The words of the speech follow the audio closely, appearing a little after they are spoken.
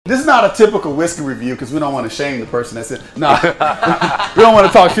This is not a typical whiskey review because we don't want to shame the person that's it. No, we don't want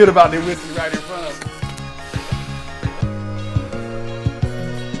to talk shit about their whiskey right in front of them.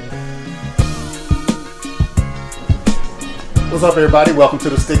 What's up, everybody? Welcome to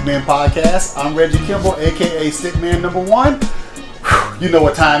the Stickman Podcast. I'm Reggie Kimball, aka Stickman number 1. You know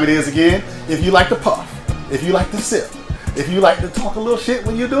what time it is again. If you like to puff, if you like to sip, if you like to talk a little shit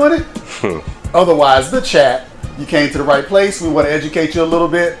when you're doing it, otherwise the chat, you came to the right place. We want to educate you a little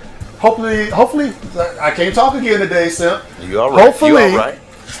bit. Hopefully, I can't talk again today, Simp. You all right?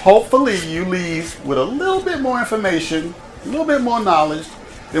 Hopefully you leave with a little bit more information, a little bit more knowledge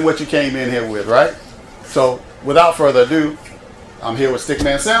than what you came in here with, right? So, without further ado, I'm here with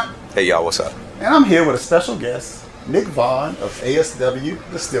Stickman Simp. Hey, y'all, what's up? And I'm here with a special guest, Nick Vaughn of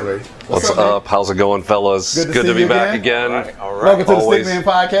ASW Distillery. What's up? How's it going, fellas? Good to be back again. All right. Welcome to Always. the Stickman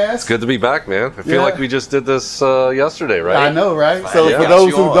Podcast. Good to be back, man. I feel like we just did this yesterday, right? I know, right? So Yeah. for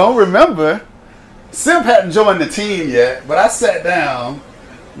those who don't remember, Simp hadn't joined the team yet, but I sat down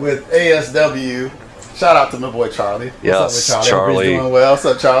with ASW. Shout out to my boy Charlie. Yes, What's up with Charlie. Everybody's doing well. What's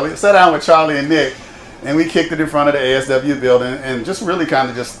up, Charlie? Sat down with Charlie and Nick, and we kicked it in front of the ASW building and just really kind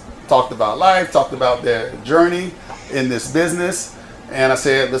of just talked about life, talked about their journey in this business. And I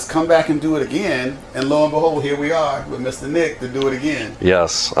said, let's come back and do it again. And lo and behold, here we are with Mr. Nick to do it again.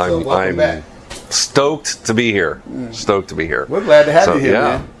 Yes, welcome I'm back. stoked to be here. Stoked to be here. We're glad to have So, you here, yeah.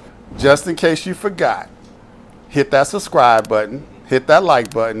 man. Just in case you forgot, hit that subscribe button, hit that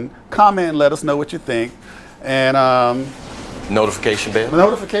like button, comment and let us know what you think. And Notification bell. the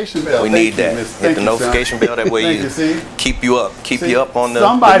notification bell. We Thank need you, that. Miss. Hit Thank the you, notification son. bell. That way Thank you you, see? keep you up. Keep you up on the.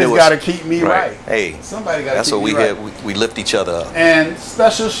 Somebody's the got to newest- keep me right. Hey, Somebody got to that's keep what me we right. have. We lift each other up. And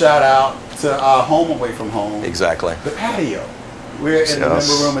special shout out to our home away from home, Exactly. the patio. We're in the Yes.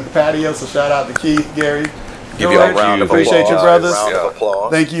 member room at the patio, so shout out to Keith, Gary. Give you a George. round of Appreciate applause. you, brothers. Round of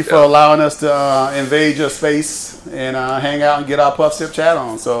applause. Thank you for allowing us to invade your space and hang out and get our Puff Sip chat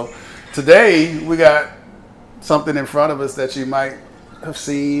on. So today we got something in front of us that you might have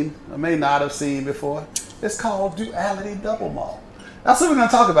seen or may not have seen before. It's called Duality Double Malt. That's what we're going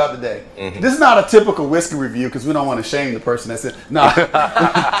to talk about today. Mm-hmm. This is not a typical whiskey review because we don't want to shame the person that's it. No,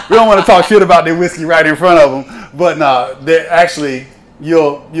 we don't want to talk shit about their whiskey right in front of them. But no, actually,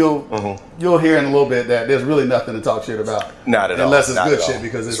 you'll hear in a little bit that there's really nothing to talk shit about. Not at all. Unless it's Not good at shit all.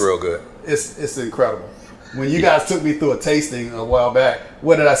 because It's real good. It's incredible. When you guys took me through a tasting a while back,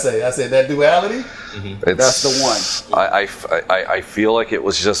 what did I say? I said that Duality. That's the one. I feel like it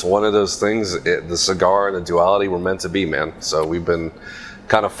was just one of those things. The cigar and the Duality were meant to be, man. So we've been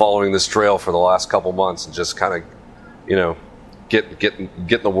kind of following this trail for the last couple months and just kind of, getting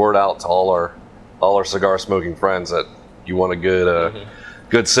the word out to all our cigar smoking friends that you want a good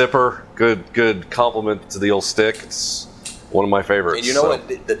sipper, good compliment to the old stick. It's one of my favorites. And you know what?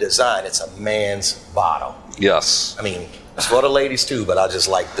 The design. It's a man's bottle. Yes. I mean, it's for the ladies too, but I just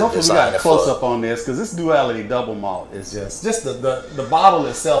like the Hopefully we design. got a close up on this because this Duality Double Malt is just the bottle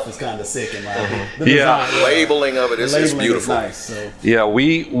itself is kind of sick in my opinion. The Yeah. design, Labeling of it is labeling beautiful. Is nice. So. Yeah,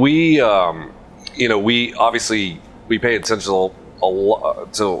 we obviously we pay attention a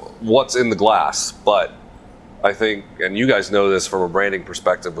lot to what's in the glass, but I think, and you guys know this from a branding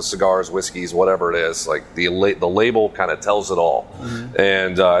perspective with cigars, whiskeys, whatever it is, like the label kind of tells it all.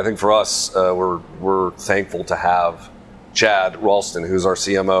 And I think for us, we're thankful to have Chad Ralston, who's our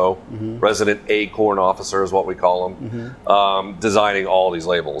CMO, resident Acorn officer is what we call him, designing all these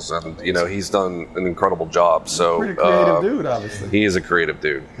labels, and he's done an incredible job. So Pretty creative dude, obviously. he is a creative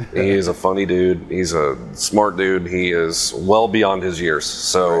dude. He is a funny dude. He's a smart dude. He is well beyond his years.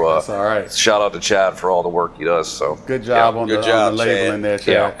 So That's all right. shout out to Chad for all the work he does. So Good job on good the job, labeling Chad. there,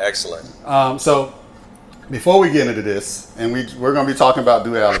 Chad. Yeah. Excellent. So before we get into this, and we're going to be talking about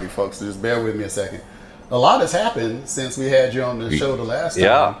Duality, folks, so just bear with me a second. A lot has happened since we had you on the show the last time.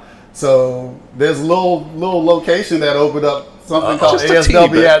 Yeah. So there's a little location that opened up, something called Just a teeny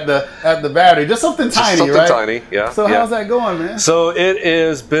ASW bit. at the Battery. Just something tiny, something right? tiny, yeah. So yeah. how's that going, man? So it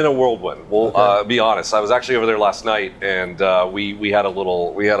has been a whirlwind. Well, Okay. be honest. I was actually over there last night, and we had a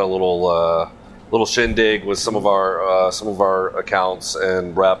little shindig with some of our accounts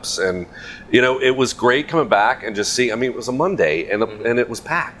and reps, and it was great coming back and just see. I mean, it was a Monday, and it was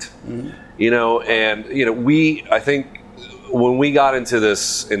packed. I think when we got into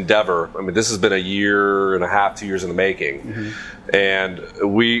this endeavor, I mean, this has been a year and a half, 2 years in the making. And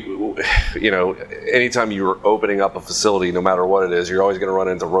anytime you're opening up a facility, no matter what it is, you're always going to run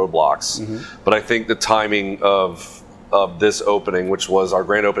into roadblocks. But I think the timing of this opening, which was our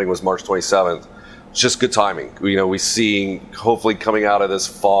grand opening, was March 27th. It's just good timing. We seeing hopefully coming out of this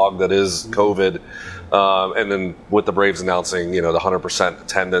fog that is COVID. And then with the Braves announcing, the 100%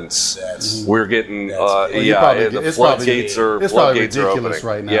 attendance, we're getting, the floodgates are opening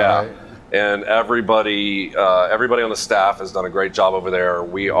right now. Yeah, right? and everybody on the staff has done a great job over there.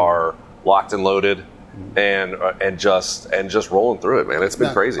 We are locked and loaded, and just rolling through it, man. It's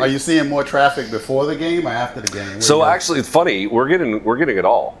been crazy. Are you seeing more traffic before the game or after the game? So actually, it's funny. We're getting it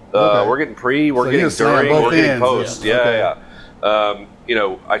all. Okay. We're getting we're getting during, we're getting post. Yeah.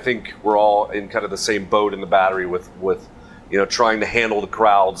 I think we're all in kind of the same boat in the Battery with trying to handle the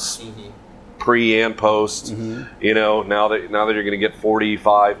crowds pre and post. Now that you're going to get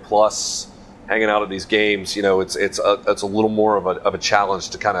 45 plus hanging out at these games, it's a little more of a challenge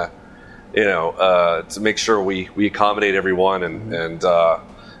to kind of to make sure we accommodate everyone and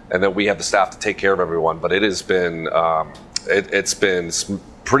that we have the staff to take care of everyone. But it has been it's been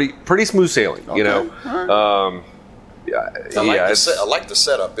pretty smooth sailing. Okay. I like the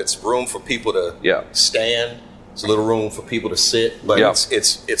setup. It's room for people to stand. It's a little room for people to sit, but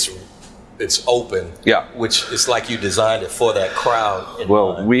it's open. Yeah, which is like you designed it for that crowd.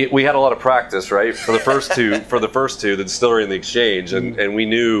 Well, we had a lot of practice, right? For the first two, the Distillery and the Exchange, and we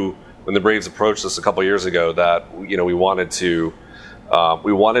knew when the Braves approached us a couple years ago that we wanted to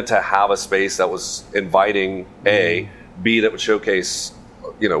have a space that was inviting, B, that would showcase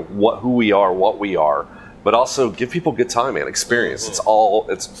who we are, what we are. But also give people a good time and experience. It's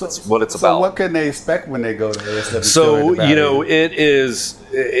what it's about. So what can they expect when they go to ASW? So it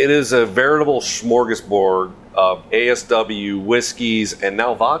is a veritable smorgasbord of ASW whiskeys and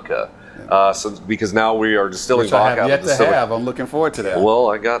now vodka. Because now we are distilling vodka. I have yet to have. I'm looking forward to that. Well,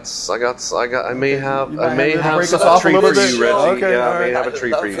 I may have a treat for you, Reggie. Okay, I may have a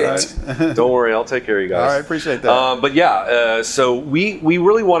treat for you guys. Don't worry, I'll take care of you guys. All right, appreciate that. So we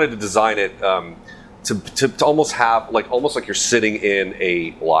really wanted to design it. To almost have almost like you're sitting in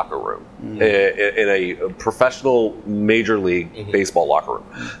a locker room, in a professional major league baseball locker room.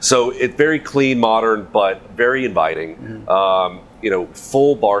 So it's very clean, modern, but very inviting.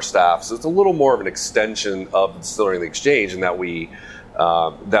 Full bar staff. So it's a little more of an extension of the Distillery and the Exchange, in that we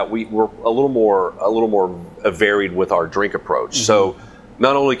were a little more varied with our drink approach. So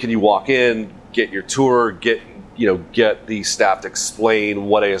not only can you walk in, get your tour, get the staff to explain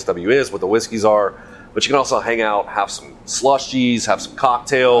what ASW is, what the whiskeys are, but you can also hang out, have some slushies, have some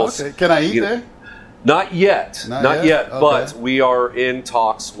cocktails. Okay. Can I eat there? Not yet. Not yet. Okay. But we are in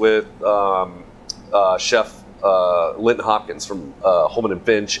talks with Chef Linton Hopkins from Holman and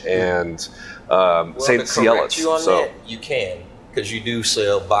Finch and St. Ciella's. That, you can, because you do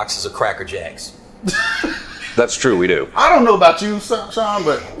sell boxes of Cracker Jacks. That's true, we do. I don't know about you, Sean,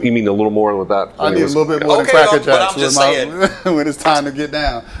 but you mean a little more with that? I need a little bit more than Cracker Jacks but I'm just saying, when it's time to get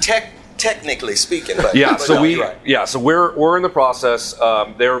down. Technically speaking, but so we're in the process.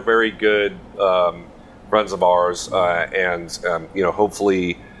 They're very good friends of ours, and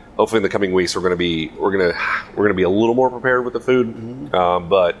hopefully in the coming weeks we're going to be a little more prepared with the food.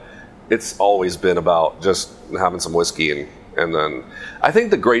 But it's always been about just having some whiskey and then I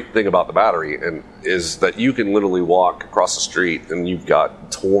think the great thing about the Battery is that you can literally walk across the street and you've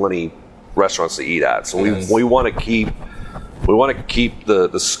got 20 restaurants to eat at. So we want to keep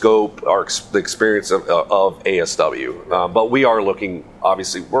the scope, the experience of ASW, but we are looking.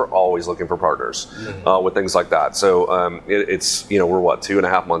 Obviously, we're always looking for partners with things like that. So it's we're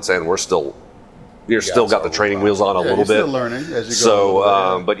 2.5 months in. We're still got the training wheels on a little bit. Still learning as you go.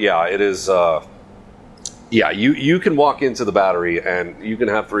 So, but it is. You can walk into the Battery and you can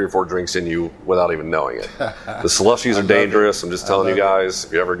have 3 or 4 drinks in you without even knowing it. The slushies are dangerous. I'm just telling you guys,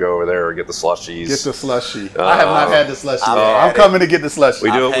 if you ever go over there, get the slushies. Get the slushie. I have not had the slushie. I'm coming to get the slushie.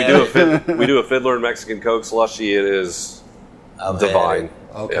 We do a Fiddler and Mexican Coke slushie. It is divine.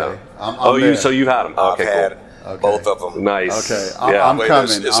 Okay. Yeah. So you've had them. Okay, cool. Okay. Both of them. Nice. Okay. I'm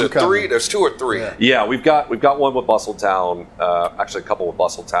coming. Is it 3? There's 2 or 3. Yeah, we've got one with Bustletown. Actually, a couple with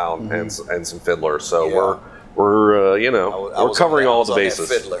Bustletown and some Fiddler. So we're covering all the bases.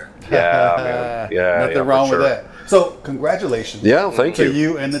 Fiddler. Yeah, man. Nothing wrong with that. So congratulations. Yeah, thank you. To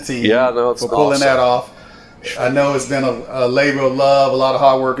you and the team. For pulling that off. I know it's been a labor of love. A lot of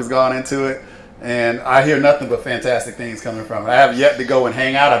hard work has gone into it. And I hear nothing but fantastic things coming from it. I have yet to go and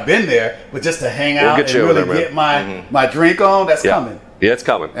hang out. I've been there, but just to hang out and really get my drink on, that's coming. Yeah, it's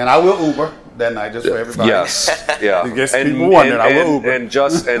coming. And I will Uber that night just for everybody. Yes, yeah. In case people wondering, I will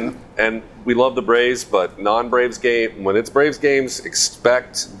Uber. And we love the Braves, but non-Braves game, when it's Braves games,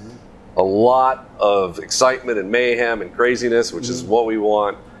 expect a lot of excitement and mayhem and craziness, which is what we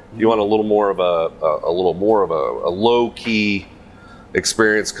want. You want a little more of a low-key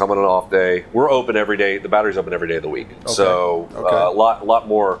experience coming on off day. We're open every day. The Battery's open every day of the week. Okay. So a lot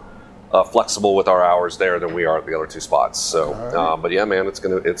more flexible with our hours there than we are at the other 2 spots. So, but yeah, man,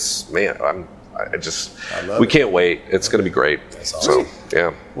 we can't wait. It's going to be great. That's awesome. So,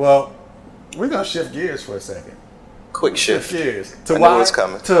 yeah. Well, we're going to shift gears for a second. Quick shift. Gears to what's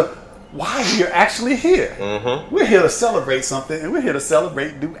coming. To why we're actually here. Mm-hmm. We're here to celebrate something, and we're here to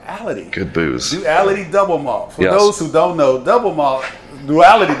celebrate Duality. Good booze. Duality Double Malt. For those who don't know,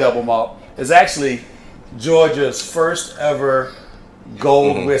 Duality Double Malt is actually Georgia's first ever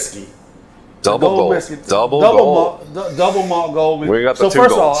gold whiskey. Double malt gold. We got the so two first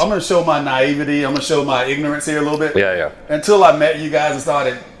golds. of all, I'm going to show my naivety. I'm going to show my ignorance here a little bit. Yeah. Until I met you guys and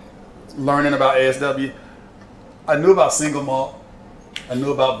started learning about ASW, I knew about single malt. I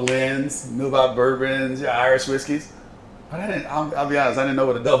knew about blends, knew about bourbons, Irish whiskeys. But I'll be honest, I didn't know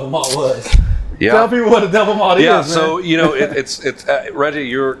what a double malt was. Yeah. Tell people what a double malt is, man. So, it's Reggie,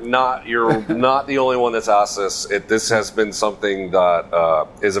 you're not the only one that's asked this. This has been something that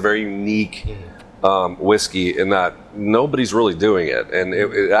is a very unique whiskey in that nobody's really doing it. And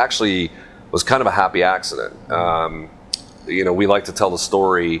it actually was kind of a happy accident. We like to tell the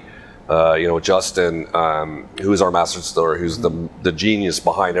story, Justin, who is our master distiller, who's the genius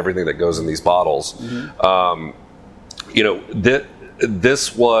behind everything that goes in these bottles.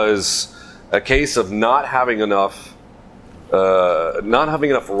 This was a case of not having enough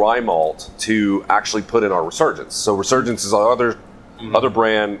rye malt to actually put in our Resurgence. So Resurgence is our other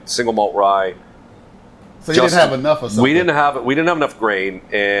brand, single malt rye. So you didn't have enough of something. We didn't have enough grain,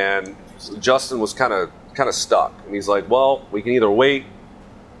 and Justin was kind of stuck. And he's like, well, we can either wait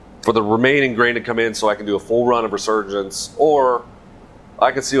for the remaining grain to come in so I can do a full run of Resurgence, or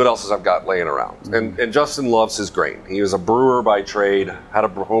I can see what else I've got laying around. And Justin loves his grain. He was a brewer by trade, had a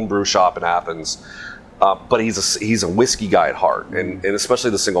home brew shop in Athens, but he's a whiskey guy at heart, and especially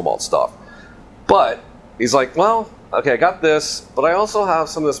the single malt stuff. But he's like, well, okay, I got this, but I also have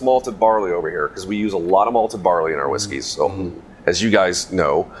some of this malted barley over here, because we use a lot of malted barley in our whiskeys. So as you guys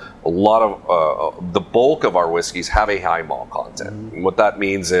know, a lot of the bulk of our whiskeys have a high malt content. And what that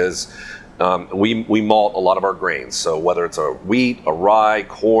means is we malt a lot of our grains. So whether it's a wheat, a rye,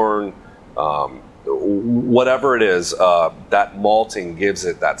 corn, whatever it is, that malting gives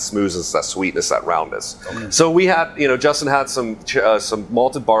it that smoothness, that sweetness, that roundness. So we had, Justin had some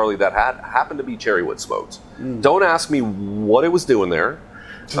malted barley that happened to be cherrywood smoked. Don't ask me what it was doing there.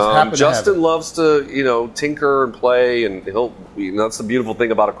 Justin loves to, tinker and play, and that's the beautiful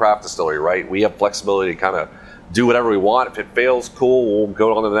thing about a craft distillery, right? We have flexibility to kind of do whatever we want. If it fails, cool, we'll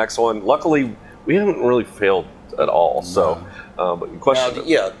go on to the next one. Luckily, we haven't really failed at all. So, but the question,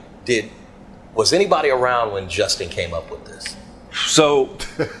 was anybody around when Justin came up with this? So,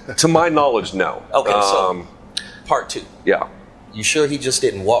 to my knowledge, no. Okay, so part 2. Yeah. You sure he just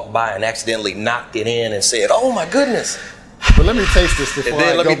didn't walk by and accidentally knocked it in and said, "Oh my goodness"? But let me taste this before and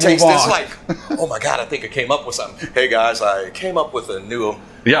then I let me taste move this. on. Like, oh my God, I think I came up with something. Hey guys, I came up with a new.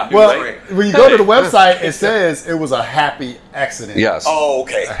 Yeah. Well, when you go to the website, it says it was a happy accident. Yes. Oh,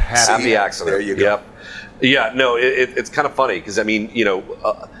 okay. A happy accident. There you go. Yep. Yeah. No, it's kind of funny because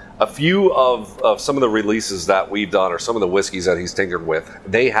a few of some of the releases that we've done or some of the whiskeys that he's tinkered with,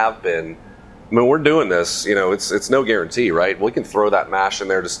 they have been. I mean, we're doing this. It's no guarantee, right? We can throw that mash in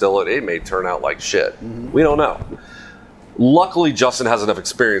there, distill it. It may turn out like shit. We don't know. Luckily, Justin has enough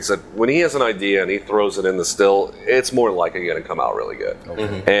experience that when he has an idea and he throws it in the still, it's more likely going to come out really good.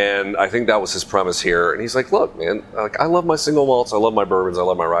 And I think that was his premise here. And he's like, look, man, I love my single malts, I love my bourbons, I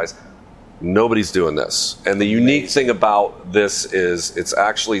love my ryes. Nobody's doing this. And the unique thing about this is it's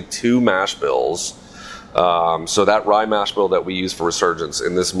actually 2 mash bills. So that rye mash bill that we use for Resurgence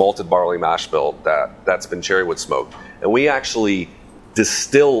and this malted barley mash bill that's been cherrywood smoked. And we actually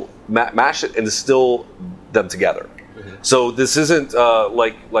mash it and distill them together. So this isn't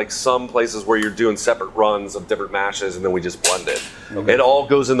like some places where you're doing separate runs of different mashes and then we just blend it. It all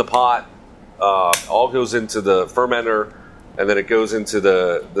goes in the pot, all goes into the fermenter, and then it goes into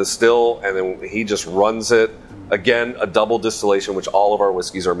the still, and then he just runs it. Again, a double distillation, which all of our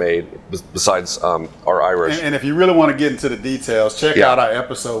whiskeys are made, besides our Irish. And if you really want to get into the details, check out our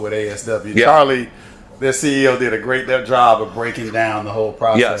episode with ASW. Yeah. Charlie, their CEO, did a great job of breaking down the whole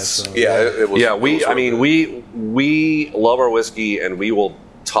process. Yes. So, It was. We love our whiskey, and we will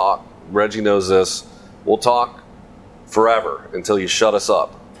talk. Reggie knows this. We'll talk forever until you shut us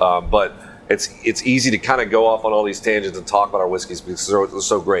up. But it's easy to kind of go off on all these tangents and talk about our whiskeys because they're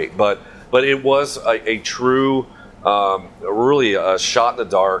so great. But it was a true, really a shot in the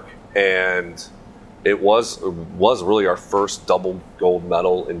dark, and it was really our first double gold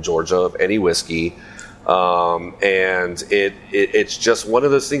medal in Georgia of any whiskey. And it's just one of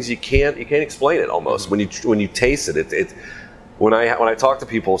those things you can't explain it almost when you taste it. when I talk to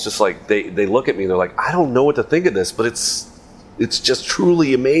people, it's just like they look at me and they're like, I don't know what to think of this, but it's just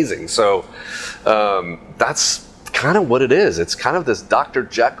truly amazing. So that's kind of what it is. It's kind of this Dr.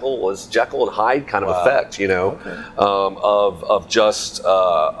 Jekyll and Hyde kind of effect, of just it's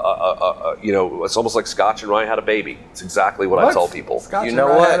almost like Scotch and Rye had a baby. It's exactly what I tell people. Scotch and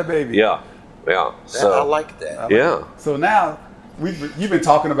Rye had a baby. Yeah. So I like that. So now you've been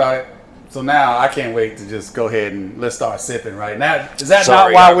talking about it. So now I can't wait to just go ahead and let's start sipping right now. Is that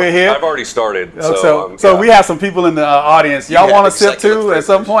not why we're here? I've already started. So we have some people in the audience. Y'all want to sip too at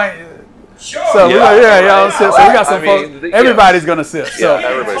some point? Sure. So y'all sip. So we got some folks. Everybody's gonna sip. So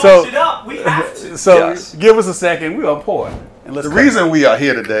we have to. So give us a second. We're gonna pour it. And the reason we are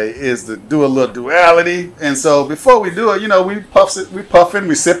here today is to do a little duality. And so before we do it, we puffing,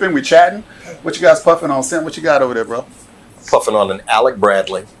 we sipping, we chatting. What you guys puffing on, Sim? What you got over there, bro? Puffing on an Alec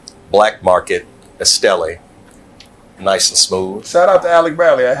Bradley Black Market Estelle. Nice and smooth. Shout out to Alec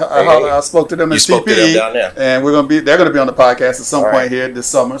Bradley. I spoke to them in CPE, down there. And they're gonna be on the podcast at some point here this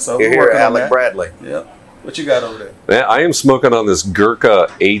summer. So we're working on Alec Bradley. Yeah. What you got over there? Yeah, I am smoking on this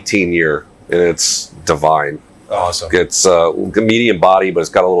Gurkha 18 year, and it's divine. Awesome. It's medium body, but it's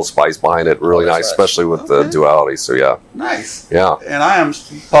got a little spice behind it. Really nice, especially with the duality. So yeah. Nice. Yeah. And I am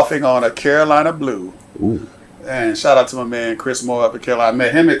puffing on a Carolina Blue. Ooh. And shout out to my man Chris Moore up in Carolina. I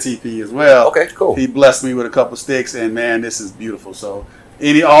met him at TP as well. Okay, cool. He blessed me with a couple sticks, and man, this is beautiful. So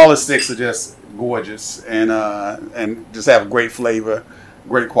all the sticks are just gorgeous and just have a great flavor,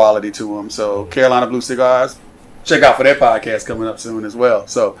 great quality to them. So Carolina Blue Cigars, check out for their podcast coming up soon as well.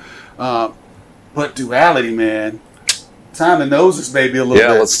 So, but duality, man, time to nose this baby a little bit.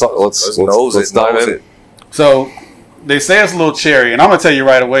 Yeah, let's dive in. So. They say it's a little cherry, and I'm gonna tell you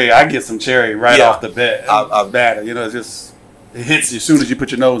right away. I get some cherry off the bat. It hits you as soon as you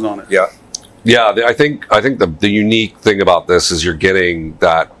put your nose on it. Yeah. I think the unique thing about this is you're getting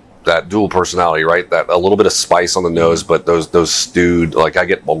that dual personality, right? That a little bit of spice on the nose, but those stewed, like I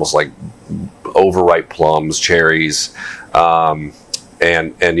get almost like overripe plums, cherries, and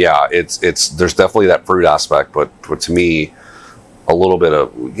yeah, it's there's definitely that fruit aspect, but to me, a little bit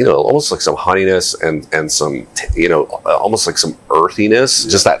of almost like some honeyness and some almost like some earthiness,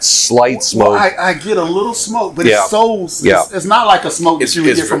 just that slight smoke. Well, I get a little smoke, but it's not like a smoke that you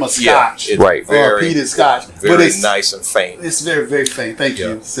would get from a Scotch, right? Or a peated Scotch, but it's nice and faint. It's very, very faint. Thank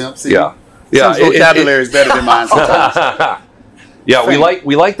you, Simp. Yeah. Sim's vocabulary is better than mine sometimes. Yeah,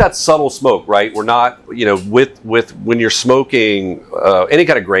 we like that subtle smoke, right? We're not, with when you're smoking any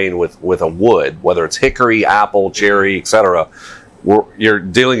kind of grain with a wood, whether it's hickory, apple, cherry, etc. You're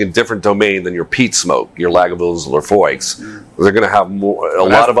dealing in a different domain than your peat smoke, your Lagavulins or Foigs. They're going to have a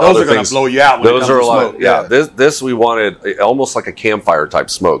lot of other things. Those are going to blow you out. Those are a lot. Yeah. This we wanted almost like a campfire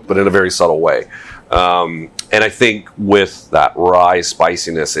type smoke, but in a very subtle way. And I think with that rye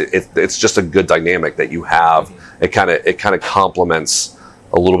spiciness, it's just a good dynamic that you have. It kind of complements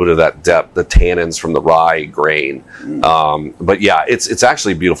a little bit of that depth, the tannins from the rye grain. But yeah, it's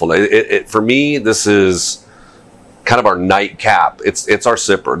actually beautiful. For me, this is kind of our nightcap. It's our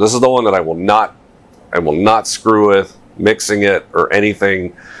sipper. This is the one that I will not screw with mixing it or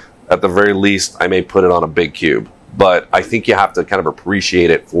anything. At the very least, I may put it on a big cube. But I think you have to kind of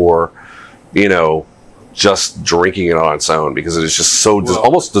appreciate it for, just drinking it on its own, because it is just so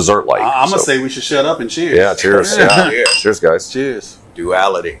almost dessert-like. I'm going to say we should shut up and cheers. Yeah, cheers. Yeah. Cheers, guys. Cheers.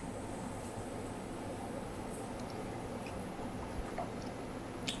 Duality.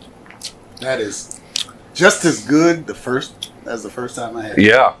 That is just as good as the first time I had it.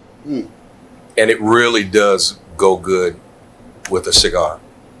 Yeah. And it really does go good with a cigar.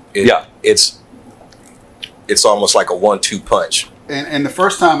 It's almost like a 1-2 punch. And the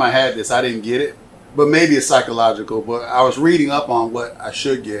first time I had this, I didn't get it, but maybe it's psychological. But I was reading up on what I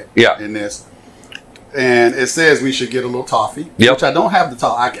should get in this, and it says we should get a little toffee, which I don't have the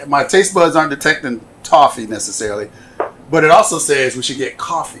toffee. My taste buds aren't detecting toffee necessarily, but it also says we should get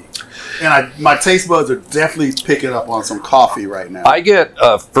coffee. And my taste buds are definitely picking up on some coffee right now. I get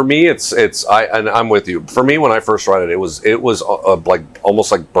for me, I'm with you. For me, when I first tried it, it was like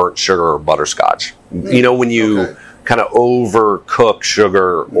almost like burnt sugar or butterscotch. When you kind of overcook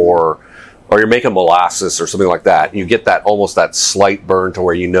sugar or you're making molasses or something like that, you get that almost that slight burn to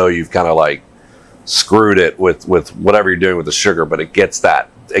where you've kind of like screwed it with whatever you're doing with the sugar, but it gets that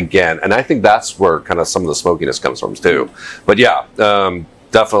again. And I think that's where kind of some of the smokiness comes from too. But yeah.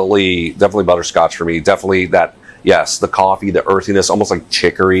 Definitely butterscotch for me. Definitely that yes, the coffee, the earthiness, almost like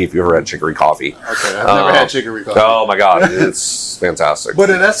chicory. If you ever had chicory coffee, okay, I've never had chicory coffee. Oh my god, it's fantastic. But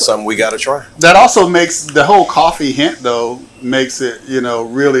that's something we got to try. That also makes the whole coffee hint, though, makes it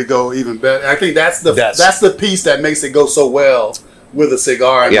really go even better. I think that's the piece that makes it go so well with a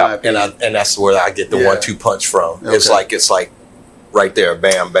cigar. In my opinion. And that's where I get the 1-2 punch from. Okay. It's like right there,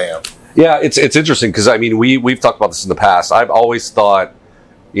 bam, bam. Yeah, it's interesting because I mean we've talked about this in the past. I've always thought,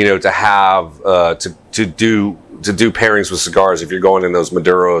 to have to do pairings with cigars, if you're going in those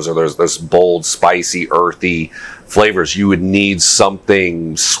Maduros or those bold, spicy, earthy flavors, you would need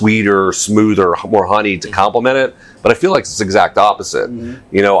something sweeter, smoother, more honey to complement it. But I feel like it's the exact opposite.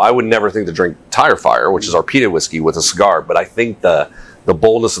 Mm-hmm. I would never think to drink Tire Fire, which is our peated whiskey, with a cigar. But I think the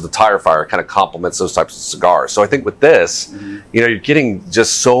boldness of the Tire Fire kind of complements those types of cigars. So I think with this, you're getting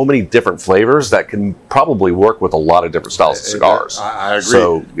just so many different flavors that can probably work with a lot of different styles of cigars. I agree.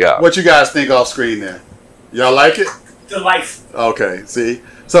 So, yeah. What you guys think off screen there? Y'all like it? Delightful. Okay, see?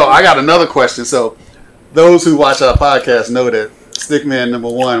 So I got another question. So those who watch our podcast know that Stickman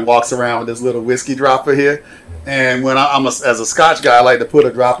 #1 walks around with this little whiskey dropper here. And when as a Scotch guy, I like to put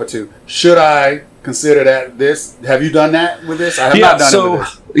a drop or two. Should I consider that this? Have you done that with this? I have not done it with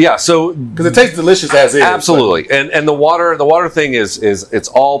this. Yeah, so because it tastes delicious as is. Absolutely, and the water thing is it's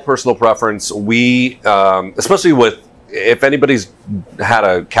all personal preference. We especially with if anybody's had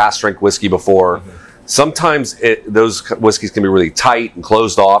a cask strength whiskey before, sometimes those whiskeys can be really tight and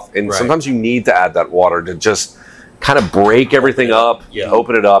closed off, and sometimes you need to add that water to just kind of break everything up,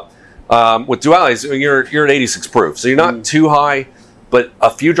 open it up. With Dualities, you're at 86 proof, so you're not too high, but a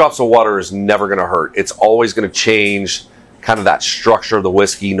few drops of water is never going to hurt. It's always going to change kind of that structure of the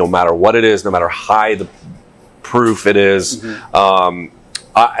whiskey, no matter what it is, no matter high the proof it is.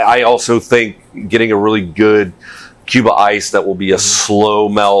 I also think getting a really good Cuba ice that will be a slow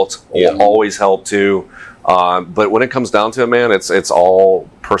melt will always help too. But when it comes down to it, man, it's all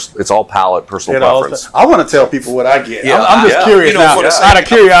palate, personal preference. I want to tell people what I get. I'm just curious now. Out of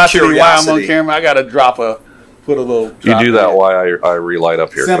curiosity, why I'm on camera, I got to put a little. You do that while I relight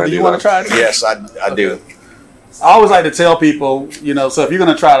up here. Sim, do you want to try it? Yes, I do. I always like to tell people, so if you're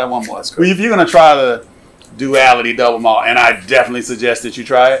going to try that one more, if you're going to try the Duality double malt, and I definitely suggest that you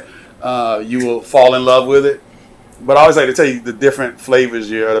try it, you will fall in love with it. But I always like to tell you the different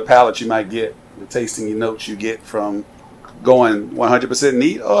flavors or the palate you might get, the tasting your notes you get from going 100%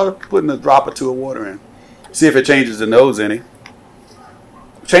 neat or putting a drop or two of water in. See if it changes the nose any.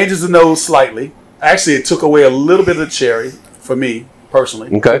 Changes the nose slightly. Actually, it took away a little bit of the cherry for me personally.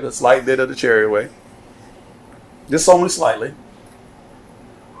 Okay. Took a slight bit of the cherry away. Just only slightly.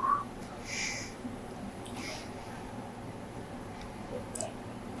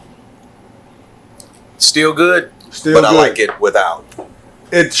 Still good, but good. I like it without.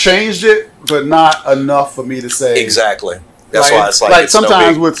 It changed it, but not enough for me to say. Exactly. That's why it's like it's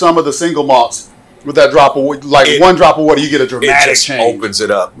sometimes with some of the single malts, with that drop of one drop of water, you get a dramatic it just change. Opens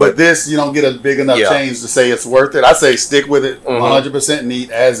it up. But this, you don't get a big enough change to say it's worth it. I say stick with it 100%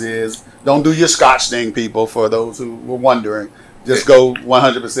 neat as is. Don't do your Scotch thing, people, for those who were wondering. Just go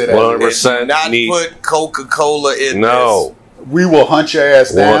 100% as is. 100% not neat. Put Coca-Cola in this. We will hunt your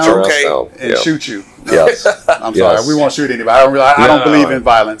ass down and shoot you. Yes. I'm sorry. We won't shoot anybody. I don't believe in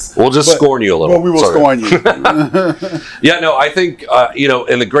violence. We'll just scorn you a little. But we will scorn you. I think,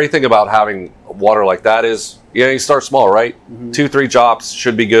 and the great thing about having water like that is, you start small, right? 2-3 drops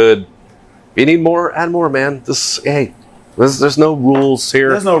should be good. If you need more, add more, man. There's no rules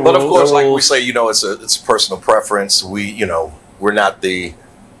here. There's no rules. But of course, like we say, it's personal preference. We're not the,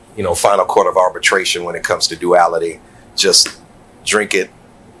 final court of arbitration when it comes to Duality. Just drink it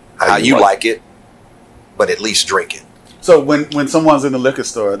how you like it, but at least drink it. So when someone's in the liquor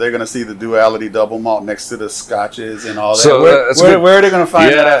store, they're going to see the Duality double malt next to the scotches and all that. So where are they going to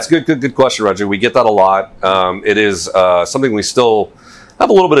find that at? That's good question, Roger. We get that a lot. It is something we still have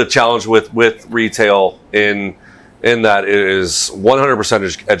a little bit of challenge with retail in that it is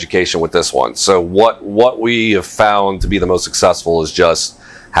 100% education with this one. So what we have found to be the most successful is just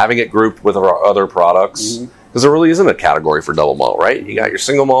having it grouped with our other products. Because there really isn't a category for double malt, right? You got your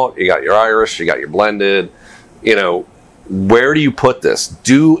single malt, you got your Irish, you got your blended. Where do you put this?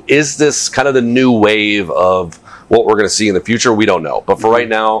 Is this kind of the new wave of what we're going to see in the future? We don't know. But for right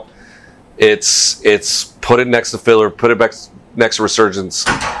now, it's put it next to filler, put it next to Resurgence.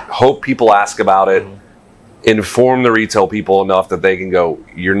 Hope people ask about it. Inform the retail people enough that they can go,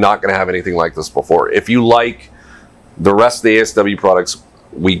 you're not going to have anything like this before. If you like the rest of the ASW products,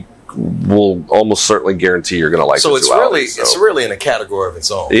 we will almost certainly guarantee you're going to like. So the it's Duality, it's really in a category of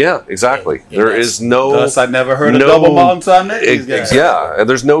its own. Yeah, exactly. There is no. Thus, I never heard of double malt until I met these guys. Yeah, and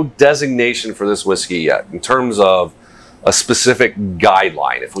there's no designation for this whiskey yet in terms of a specific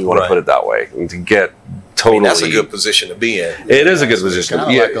guideline, if we want to put it that way, and to get totally. That's a good position to be in. It is a good position.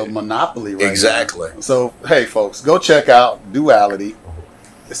 Kind of like a monopoly, right? Exactly. Now. So, hey, folks, go check out Duality.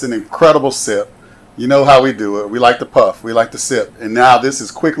 It's an incredible sip. You know how we do it. We like to puff. We like to sip. And now this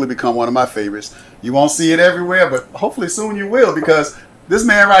has quickly become one of my favorites. You won't see it everywhere, but hopefully soon you will, because this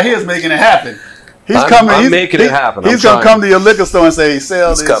man right here is making it happen. I'm making it happen. He's going to come to your liquor store and say, sell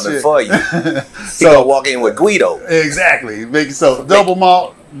this shit. He's coming for you. He's So going to walk in with Guido. Exactly. So double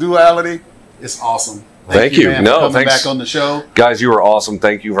malt, Duality, it's awesome. Thank you. Man, for coming back on the show. Guys, you were awesome.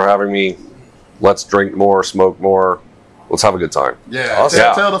 Thank you for having me. Let's drink more, smoke more. Let's have a good time. Yeah.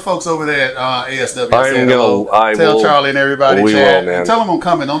 Awesome. Tell the folks over there at ASW. Tell Charlie and everybody. We will, man. Tell them I'm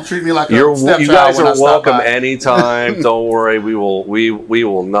coming. Don't treat me like a You stepchild. guys when I are stop welcome by. anytime. Don't worry. We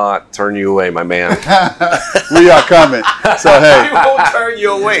will not turn you away, my man. We are coming. So hey, We won't turn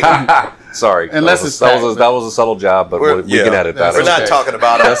you away. Sorry. Unless that was a subtle job, but we can edit that. We're not talking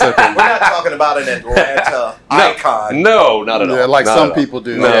about it. We're not talking about an Atlanta icon. No, not at all. Yeah, like not some people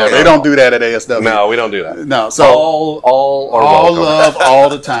do. No, Yeah, no, they don't do that at ASW. No, we don't do that. No. So all are all welcome. love all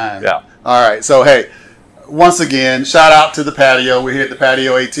the time. Yeah. All right. So hey, once again, shout out to the patio. We're here at the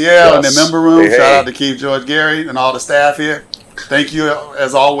patio ATL in the member room. Hey. Shout out to Keith, George, Gary, and all the staff here. Thank you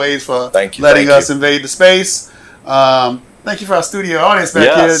as always for letting us invade the space. Thank you for our studio audience back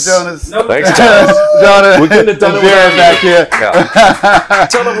here, Jonas. No, thanks, Jonas. Jonas. We couldn't have done it Jared back here. Yeah.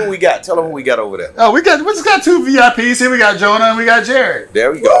 Tell them who we got. Tell them who we got over there. Oh, we just got two VIPs here. We got Jonah and we got Jared.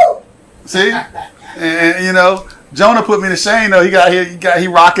 There we go. See, and you know, Jonah put me to shame though. He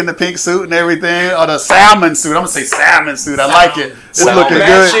rocking the pink suit and everything, or the salmon suit. I'm gonna say salmon suit. I like it. It's looking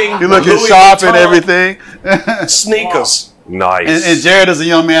good. He looking Louis sharp Vuitton and everything. Sneakers. Nice. And Jared is a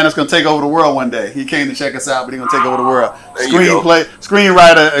young man that's gonna take over the world one day. He came to check us out, but he's gonna take over the world.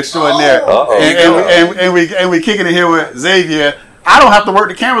 Screenwriter extraordinaire. And we kicking it here with Xavier. I don't have to work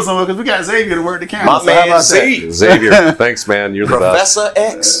the cameras on because we got Xavier to work the cameras. My man Z. Xavier, thanks, man. You're the best. Professor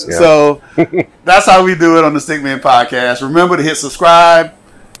X. Yeah. So that's how we do it on the Stickman Podcast. Remember to hit subscribe,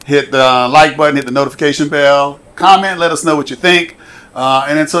 hit the like button, hit the notification bell, comment, let us know what you think.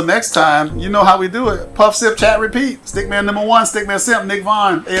 And until next time, you know how we do it. Puff, sip, chat, repeat. Stickman #1, Stickman Simp, Nick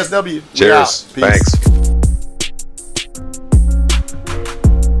Vaughn, ASW. Cheers. Peace. Thanks.